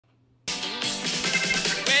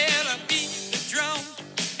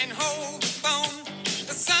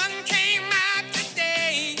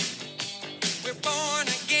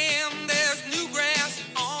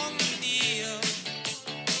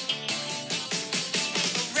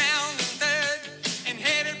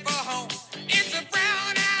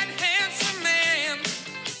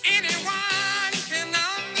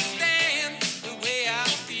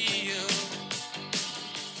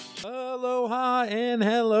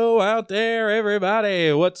Hello out there,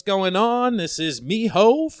 everybody. What's going on? This is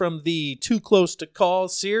Miho from the Too Close to Call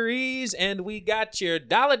series, and we got your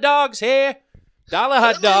Dollar Dogs here. Dollar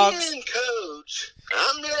Hot Dogs. Come in, Coach.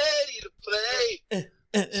 I'm ready to play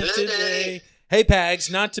today. Hey,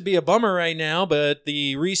 Pags, not to be a bummer right now, but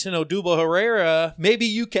the recent Odubel Herrera, maybe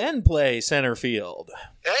you can play center field.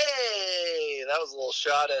 Hey, that was a little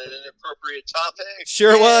shot at an inappropriate topic.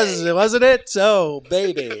 Sure was, wasn't it? So,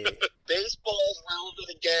 baby. Baseball's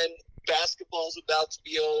relevant again. Basketball's about to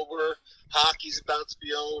be over. Hockey's about to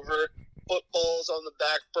be over. Football's on the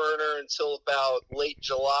back burner until about late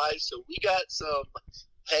July. So we got some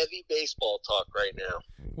heavy baseball talk right now.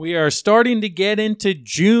 We are starting to get into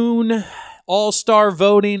June. All-Star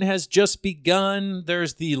voting has just begun.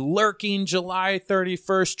 There's the lurking July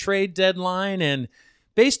 31st trade deadline, and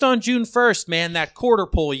based on June 1st, man, that quarter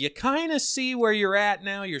poll, you kind of see where you're at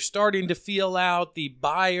now. You're starting to feel out the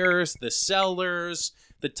buyers, the sellers,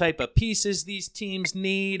 the type of pieces these teams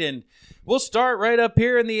need. And we'll start right up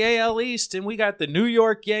here in the AL East, and we got the New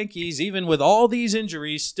York Yankees, even with all these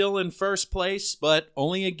injuries, still in first place, but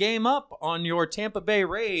only a game up on your Tampa Bay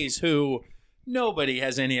Rays, who nobody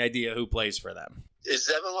has any idea who plays for them. Is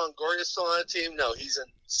Evan Longoria still on the team? No, he's in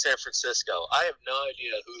San Francisco. I have no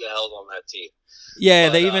idea who the hell's on that team. Yeah,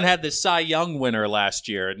 but they even had the Cy Young winner last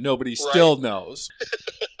year, and nobody still knows.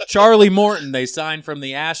 Charlie Morton, they signed from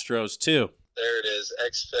the Astros, too. There it is,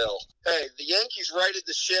 ex-Phil. Hey, the Yankees righted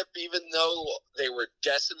the ship even though they were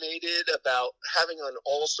decimated. About having an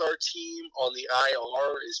all-star team on the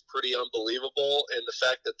IR is pretty unbelievable, and the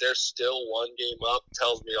fact that they're still one game up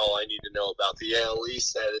tells me all I need to know about the AL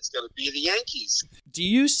East, that it's going to be the Yankees. Do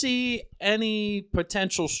you see any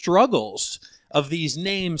potential struggles of these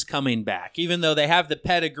names coming back? Even though they have the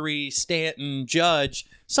pedigree, Stanton, Judge,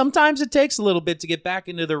 sometimes it takes a little bit to get back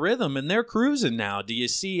into the rhythm, and they're cruising now. Do you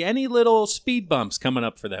see any little speed bumps coming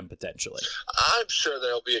up for them potentially? I'm sure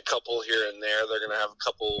there'll be a couple here and there. They're going to have a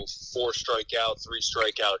couple 4 strikeout, 3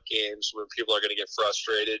 strikeout games when people are going to get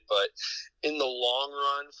frustrated. But in the long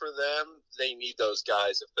run for them, they need those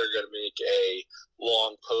guys if they're going to make a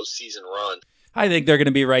long postseason run. I think they're going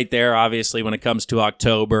to be right there, obviously, when it comes to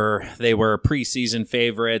October. They were preseason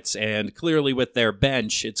favorites, and clearly with their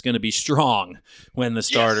bench, it's going to be strong when the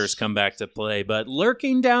starters come back to play. But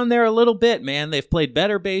lurking down there a little bit, man, they've played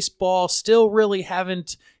better baseball, still really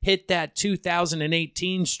haven't hit that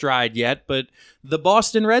 2018 stride yet. But the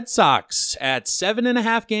Boston Red Sox at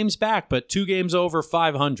 7.5 games back, but 2 games over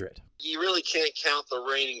 500. You really can't count the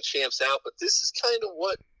reigning champs out, but this is kind of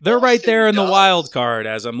what they're Boston right there in does. the wild card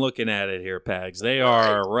as I'm looking at it here, Pags. They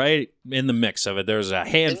are right in the mix of it. There's a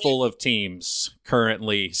handful of teams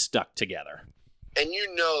currently stuck together. And you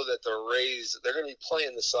know that the Rays, they're going to be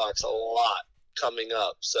playing the Sox a lot coming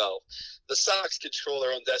up. So the Sox control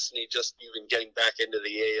their own destiny just even getting back into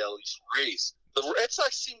the AL East race. The Red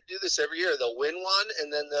Sox seem to do this every year. They'll win one,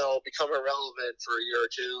 and then they'll become irrelevant for a year or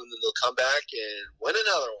two, and then they'll come back and win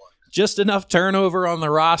another one. Just enough turnover on the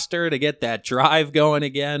roster to get that drive going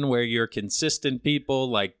again where your consistent people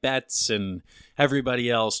like Betts and everybody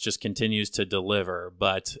else just continues to deliver.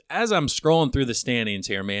 But as I'm scrolling through the standings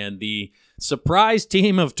here, man, the surprise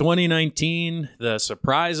team of 2019, the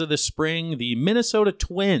surprise of the spring, the Minnesota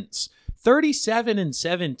Twins,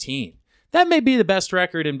 37-17. That may be the best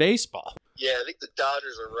record in baseball. Yeah, I think the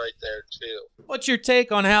Dodgers are right there, too. What's your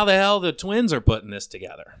take on how the hell the Twins are putting this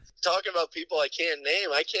together? Talking about people I can't name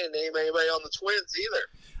anybody on the Twins either.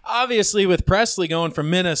 Obviously, with Presley going from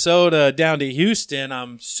Minnesota down to Houston,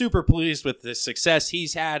 I'm super pleased with the success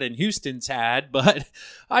he's had and Houston's had, but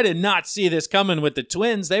I did not see this coming with the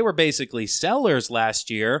Twins. They were basically sellers last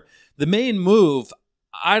year. The main move,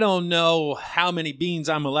 I don't know how many beans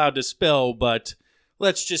I'm allowed to spill, but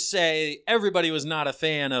let's just say everybody was not a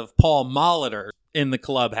fan of Paul Molitor in the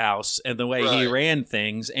clubhouse and the way he ran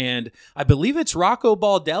things. And I believe it's Rocco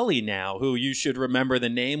Baldelli now, who you should remember the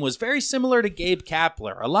name, was very similar to Gabe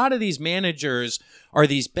Kapler. A lot of these managers are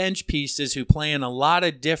these bench pieces who play in a lot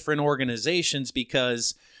of different organizations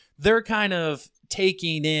because they're kind of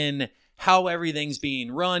taking in how everything's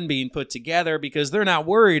being run, being put together, because they're not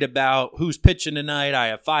worried about who's pitching tonight. I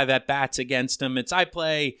have 5 at-bats against them. I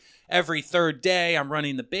play every third day, I'm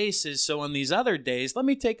running the bases. So on these other days, let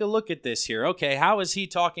me take a look at this here. Okay, how is he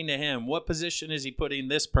talking to him? What position is he putting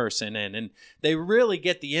this person in? And they really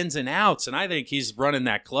get the ins and outs, and I think he's running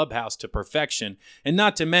that clubhouse to perfection. And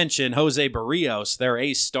not to mention Jose Barrios, their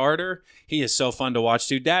ace starter. He is so fun to watch,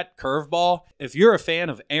 dude. That curveball, if you're a fan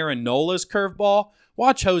of Aaron Nola's curveball,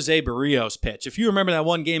 watch Jose Barrios pitch. If you remember that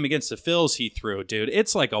one game against the Phils he threw, dude,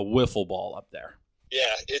 it's like a wiffle ball up there.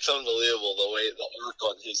 Yeah, it's unbelievable the arc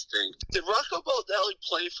on his thing. Did Rocco Baldelli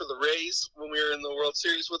play for the Rays when we were in the World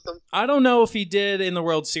Series with them? I don't know if he did in the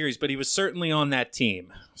World Series, but he was certainly on that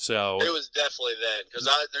team. So it was definitely then, because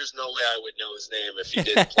there's no way I would know his name if he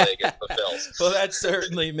didn't play against the Phils. Well, that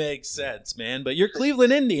certainly makes sense, man. But your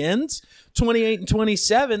Cleveland Indians, 28 and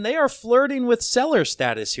 27, they are flirting with seller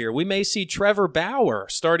status here. We may see Trevor Bauer,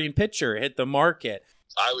 starting pitcher, hit the market.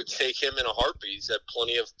 I would take him in a heartbeat. He's had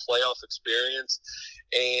plenty of playoff experience,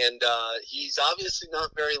 and he's obviously not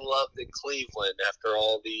very loved in Cleveland after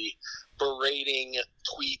all the berating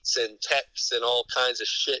tweets and texts and all kinds of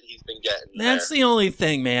shit he's been getting. That's the only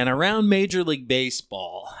thing, man. Around Major League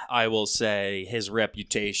Baseball, I will say his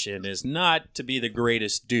reputation is not to be the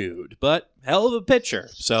greatest dude, but hell of a pitcher.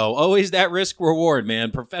 So always that risk reward,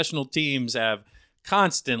 man. Professional teams have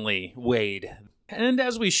constantly weighed. And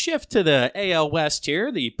as we shift to the AL West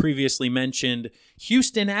here, the previously mentioned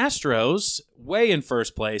Houston Astros, way in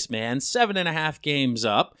first place, man, 7.5 games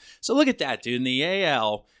up. So look at that, dude. In the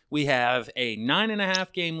AL, we have a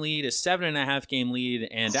 9.5 game lead, a 7.5 game lead,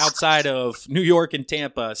 and outside of New York and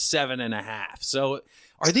Tampa, 7.5. So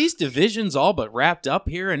are these divisions all but wrapped up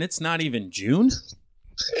here, and it's not even June?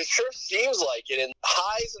 It sure seems like it. And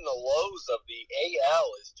highs and the lows of the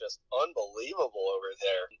AL is just unbelievable over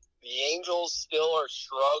there. The Angels still are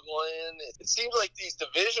struggling. It seems like these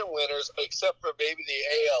division winners, except for maybe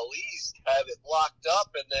the AL East, have it locked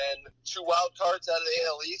up. And then 2 wild cards out of the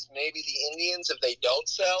AL East, maybe the Indians, if they don't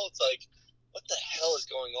sell. It's like, what the hell is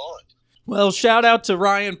going on? Well, shout out to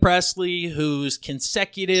Ryan Presley, whose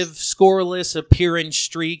consecutive scoreless appearance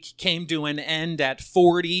streak came to an end at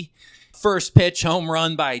 40. First pitch home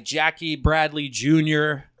run by Jackie Bradley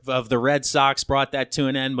Jr. of the Red Sox brought that to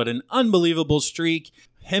an end, but an unbelievable streak.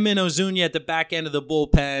 Him and Ozuna at the back end of the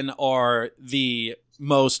bullpen are the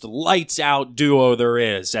most lights-out duo there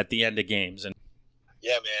is at the end of games. And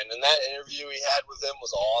yeah, man, and that interview he had with him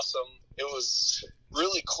was awesome. It was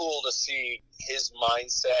really cool to see his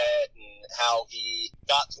mindset and how he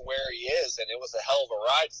got to where he is, and it was a hell of a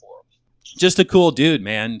ride for him. Just a cool dude,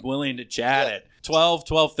 man, willing to chat at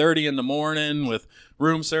 12:30 in the morning with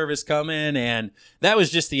room service coming, and that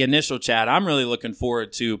was just the initial chat. I'm really looking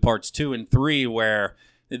forward to parts 2 and 3, where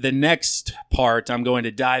the next part I'm going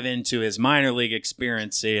to dive into his minor league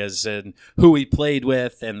experiences and who he played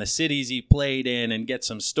with and the cities he played in, and get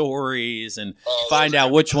some stories and find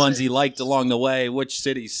out which ones he liked along the way, which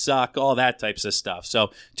cities suck, all that types of stuff.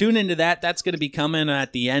 So tune into that. That's going to be coming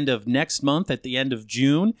at the end of next month, at the end of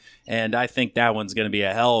June, and I think that one's going to be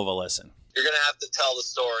a hell of a listen. You're going to have to tell the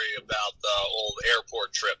story about the old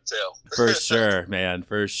airport trip, too. For sure, man,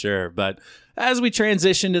 for sure. But as we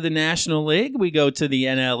transition to the National League, we go to the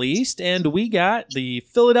NL East, and we got the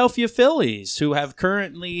Philadelphia Phillies, who have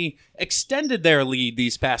currently extended their lead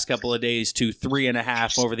these past couple of days to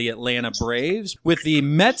 3.5 over the Atlanta Braves, with the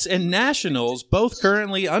Mets and Nationals both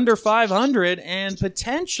currently under 500 and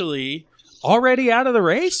potentially already out of the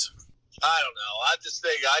race. I don't know.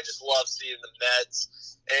 I just love seeing the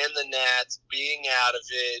Mets and the Nats being out of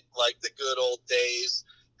it like the good old days.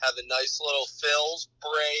 Have a nice little Phils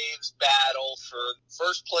Braves battle for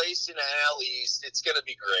first place in the AL East. It's going to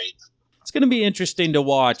be great. It's going to be interesting to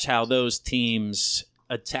watch how those teams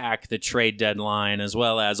attack the trade deadline, as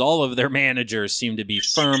well as all of their managers seem to be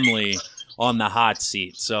firmly on the hot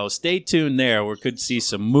seat. So stay tuned there. We could see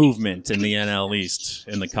some movement in the NL East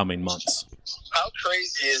in the coming months. How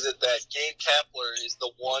crazy is it that Gabe Kapler is the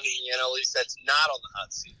one in the NL East that's not on the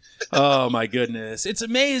hot seat? Oh, my goodness. It's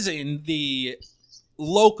amazing, the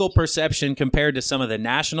local perception compared to some of the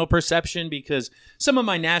national perception, because some of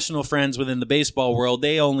my national friends within the baseball world,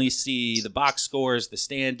 they only see the box scores, the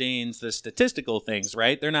standings, the statistical things,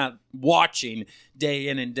 right? They're not watching day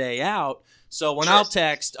in and day out. So when I'll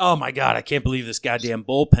text, oh my God, I can't believe this goddamn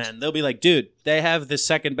bullpen, they'll be like, dude, they have the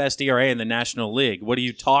second best ERA in the National League. What are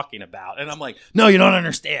you talking about? And I'm like, no, you don't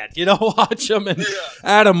understand. You don't watch them. And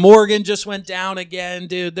Adam Morgan just went down again,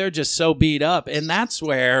 dude. They're just so beat up. And that's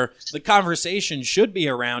where the conversation should be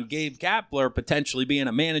around Gabe Kapler potentially being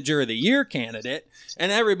a manager of the year candidate.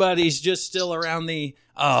 And everybody's just still around the,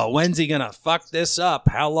 oh, when's he going to fuck this up?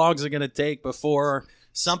 How long is it going to take before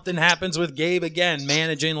something happens with Gabe again,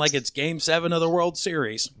 managing like it's Game 7 of the World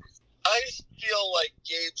Series? I feel like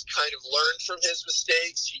Gabe's kind of learned from his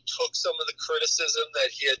mistakes. He took some of the criticism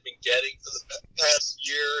that he had been getting for the past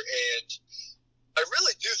year, and I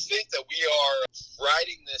really do think that we are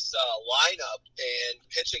riding this lineup, and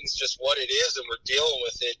pitching's just what it is, and we're dealing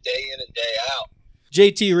with it day in and day out.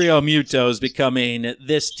 JT Realmuto is becoming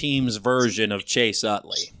this team's version of Chase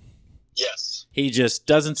Utley. Yes. He just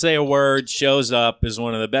doesn't say a word, shows up, is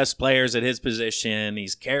one of the best players at his position.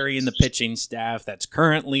 He's carrying the pitching staff that's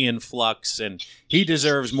currently in flux, and he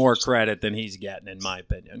deserves more credit than he's getting, in my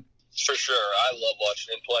opinion. For sure. I love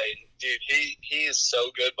watching him play. Dude, he is so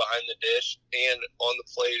good behind the dish and on the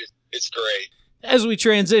plate. It's great. As we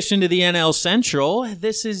transition to the NL Central,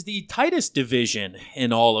 this is the tightest division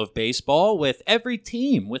in all of baseball, with every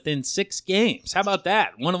team within 6 games. How about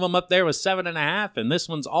that? One of them up there was 7.5, and this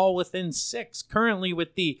one's all within 6, currently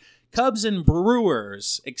with the Cubs and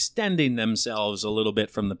Brewers extending themselves a little bit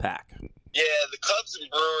from the pack. Yeah, the Cubs and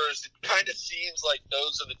Brewers, it kind of seems like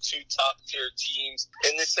those are the 2 top-tier teams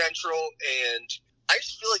in the Central, and I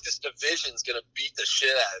just feel like this division's going to beat the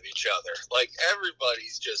shit out of each other. Like,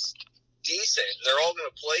 everybody's just decent. They're all going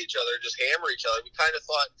to play each other, just hammer each other. We kind of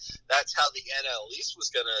thought that's how the NL East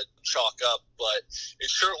was going to chalk up, but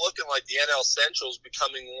it's sure looking like the NL Central is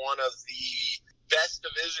becoming one of the best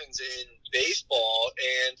divisions in baseball,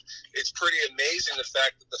 and it's pretty amazing the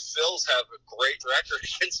fact that the Phils have a great record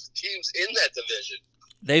against teams in that division.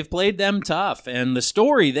 They've played them tough, and the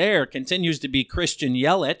story there continues to be Christian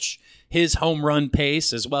Yelich, his home run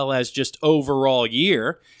pace, as well as just overall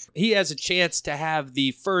year. He has a chance to have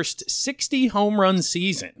the first 60 home run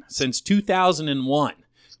season since 2001,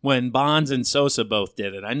 when Bonds and Sosa both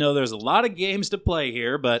did it. I know there's a lot of games to play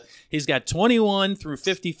here, but he's got 21 through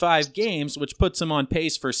 55 games, which puts him on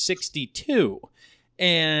pace for 62.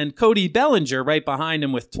 And Cody Bellinger right behind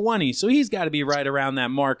him with 20, so he's got to be right around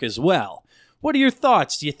that mark as well. What are your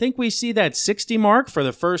thoughts? Do you think we see that 60 mark for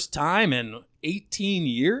the first time in 18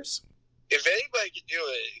 years? If anybody could do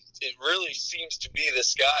it, it really seems to be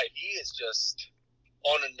this guy. He is just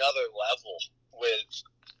on another level with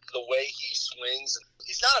the way he swings.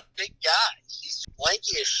 He's not a big guy. He's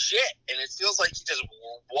lanky as shit, and it feels like he just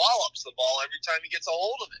wallops the ball every time he gets a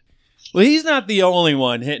hold of it. Well, he's not the only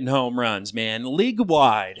one hitting home runs, man.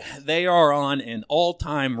 League-wide, they are on an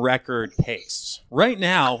all-time record pace. Right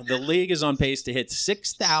now, the league is on pace to hit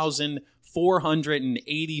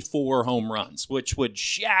 6,484 home runs, which would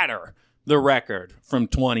shatter the record from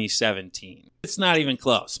 2017. It's not even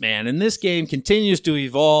close, man. And this game continues to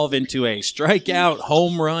evolve into a strikeout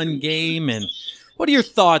home run game. And what are your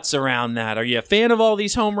thoughts around that? Are you a fan of all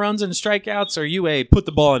these home runs and strikeouts? Or are you a put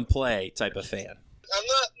the ball in play type of fan? I'm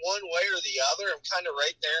not one way or the other. I'm kind of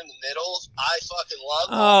right there in the middle. I fucking love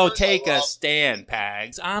Oh, take a stand,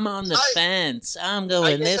 Pags. I'm on the fence. I'm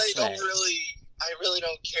going this way. I really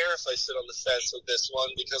don't care if I sit on the fence with this one,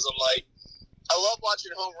 because I'm like, I love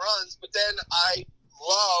watching home runs, but then I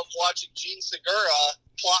love watching Gene Segura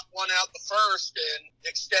plot one out the first and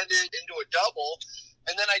extend it into a double.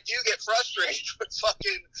 And then I do get frustrated when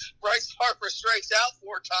fucking Bryce Harper strikes out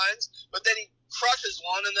 4 times, but then he crushes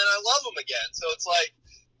one, and then I love him again. So it's like,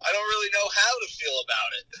 I don't really know how to feel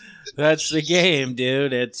about it. That's the game,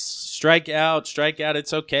 dude. It's strikeout,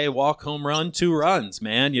 it's okay. Walk, home run, 2 runs,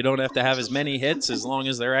 man. You don't have to have as many hits as long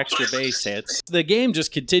as they're extra base hits. The game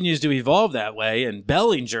just continues to evolve that way, and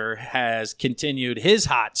Bellinger has continued his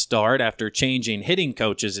hot start after changing hitting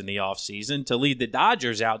coaches in the offseason to lead the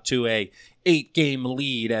Dodgers out to a 8-game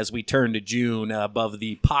lead as we turn to June above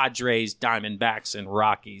the Padres, Diamondbacks, and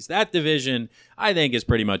Rockies. That division, I think, is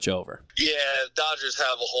pretty much over. Yeah, Dodgers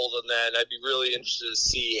have a hold on that, and I'd be really interested to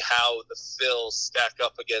see how the Phils stack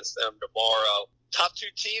up against them tomorrow. Top 2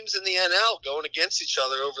 teams in the NL going against each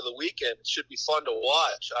other over the weekend. It should be fun to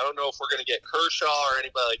watch. I don't know if we're going to get Kershaw or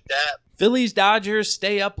anybody like that. Phillies, Dodgers,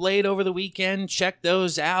 stay up late over the weekend. Check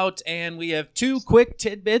those out. And we have 2 quick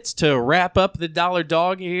tidbits to wrap up the Dollar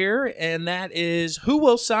Dog here, and that is who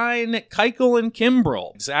will sign Keuchel and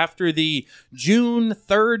Kimbrel. After the June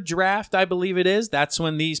 3rd draft, I believe it is, that's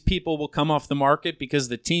when these people will come off the market because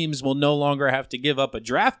the teams will no longer have to give up a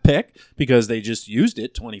draft pick because they just used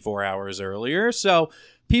it 24 hours earlier. So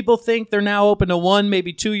people think they're now open to 1,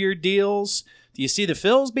 maybe 2-year deals. Do you see the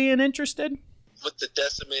Phils being interested? With the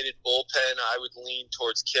decimated bullpen, I would lean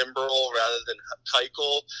towards Kimbrel rather than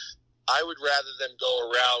Keuchel. I would rather them go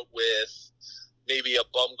around with maybe a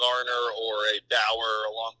Bumgarner or a Bauer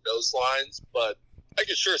along those lines, but I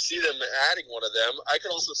could sure see them adding one of them. I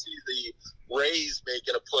could also see the Rays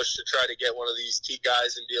making a push to try to get one of these key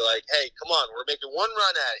guys and be like, hey, come on, we're making one run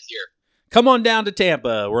at it here. Come on down to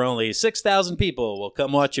Tampa, where only 6,000 people will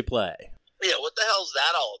come watch you play. Yeah, what the hell is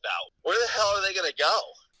that all about? Where the hell are they going to go?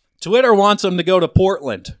 Twitter wants them to go to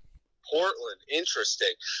Portland. Portland,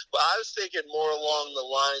 interesting. But I was thinking more along the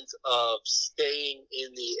lines of staying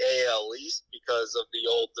in the AL East because of the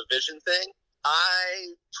old division thing.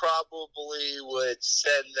 I probably would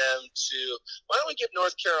send them to, why don't we give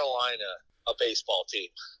North Carolina a baseball team?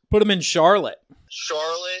 Put them in Charlotte.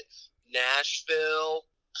 Charlotte, Nashville,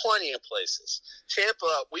 plenty of places.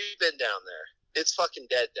 Tampa, we've been down there. It's fucking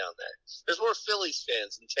dead down there. There's more Phillies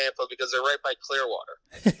fans in Tampa because they're right by Clearwater.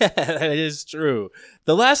 That is true.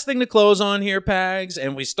 The last thing to close on here, Pags,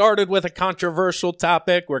 and we started with a controversial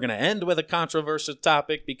topic. We're going to end with a controversial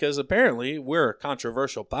topic because apparently we're a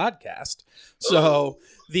controversial podcast. So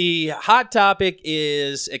the hot topic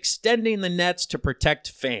is extending the nets to protect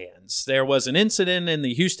fans. There was an incident in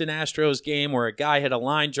the Houston Astros game where a guy hit a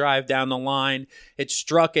line drive down the line. It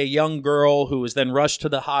struck a young girl who was then rushed to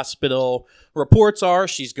the hospital. Reports are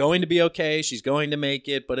she's going to be okay. She's going to make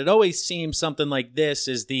it. But it always seems something like this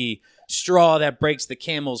is the straw that breaks the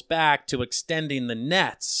camel's back to extending the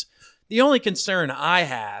nets. The only concern I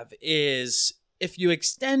have is if you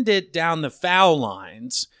extend it down the foul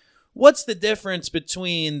lines, what's the difference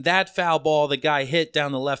between that foul ball the guy hit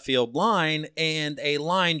down the left field line and a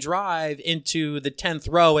line drive into the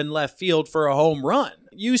 10th row in left field for a home run?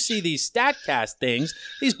 You see these StatCast things,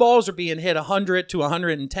 these balls are being hit 100 to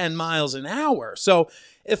 110 miles an hour. So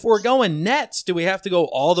if we're going nets, do we have to go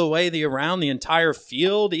all the way around the entire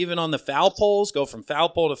field, even on the foul poles, go from foul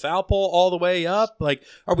pole to foul pole all the way up? Like,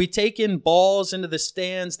 are we taking balls into the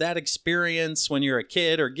stands, that experience when you're a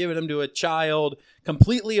kid, or giving them to a child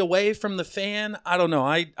completely away from the fan? I don't know.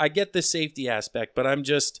 I get the safety aspect, but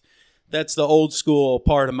that's the old school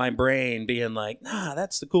part of my brain being like, nah,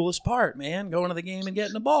 that's the coolest part, man, going to the game and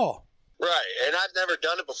getting the ball. Right, and I've never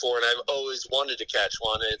done it before, and I've always wanted to catch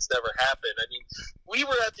one, and it's never happened. I mean, we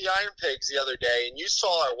were at the Iron Pigs the other day, and you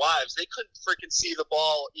saw our wives. They couldn't freaking see the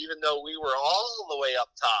ball, even though we were all the way up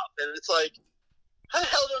top. And it's like, how the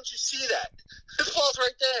hell don't you see that? The ball's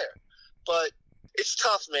right there. But it's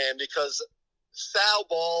tough, man, because foul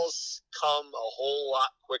balls come a whole lot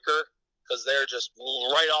quicker because they're just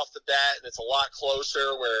right off the bat, and it's a lot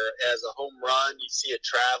closer, where as a home run, you see it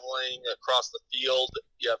traveling across the field.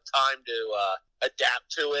 You have time to adapt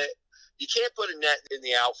to it. You can't put a net in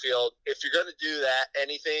the outfield. If you're going to do that,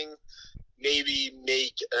 anything, maybe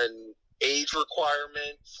make an age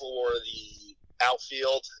requirement for the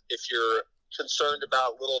outfield. If you're concerned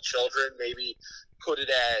about little children, maybe put it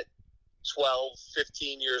at 12,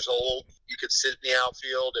 15 years old. You could sit in the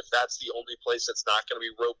outfield if that's the only place that's not going to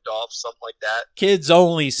be roped off, something like that. Kids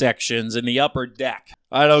only sections in the upper deck.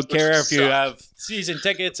 I don't care if you have season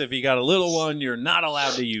tickets. If you got a little one, you're not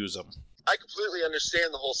allowed to use them. I completely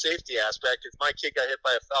understand the whole safety aspect. If my kid got hit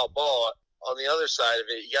by a foul ball, on the other side of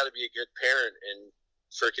it, you got to be a good parent and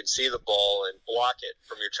freaking see the ball and block it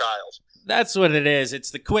from your child. That's what it is.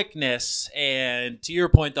 It's the quickness, and to your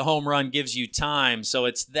point, the home run gives you time. So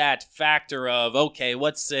it's that factor of, okay,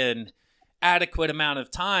 what's an adequate amount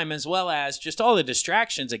of time, as well as just all the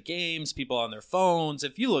distractions at games, people on their phones.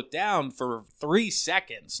 If you look down for 3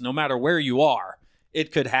 seconds, no matter where you are,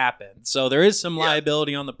 it could happen. So there is some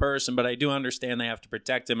liability on the person, but I do understand they have to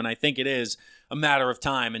protect him, and I think it is a matter of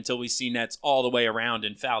time until we see nets all the way around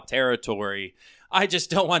in foul territory. I just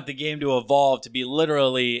don't want the game to evolve to be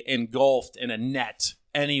literally engulfed in a net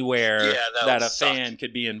anywhere that a fan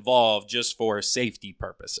could be involved just for safety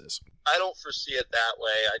purposes. I don't foresee it that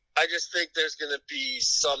way. I just think there's going to be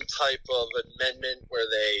some type of amendment where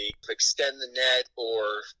they extend the net or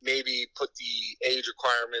maybe put the age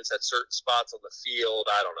requirements at certain spots on the field.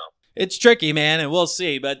 I don't know. It's tricky, man, and we'll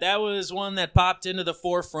see. But that was one that popped into the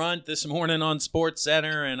forefront this morning on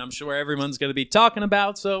SportsCenter, and I'm sure everyone's going to be talking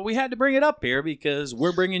about. So we had to bring it up here because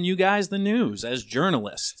we're bringing you guys the news as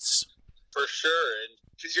journalists. For sure, and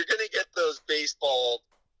because you're going to get those baseball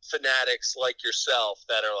fanatics like yourself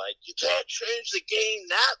that are like, you can't change the game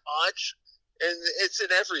that much. And it's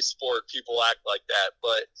in every sport, people act like that.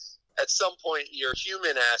 But at some point, your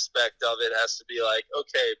human aspect of it has to be like,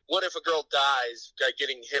 okay, what if a girl dies by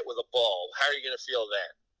getting hit with a ball? How are you going to feel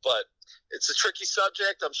then? But it's a tricky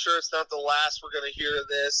subject. I'm sure it's not the last we're going to hear of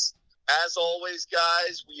this. As always,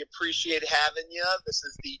 guys, we appreciate having you. This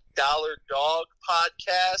is the Dollar Dog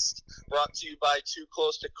Podcast, brought to you by Too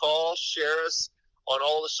Close to Call. Share us on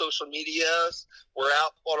all the social medias. We're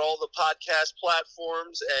out on all the podcast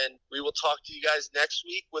platforms, and we will talk to you guys next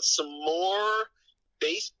week with some more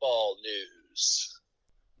baseball news.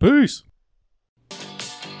 Peace.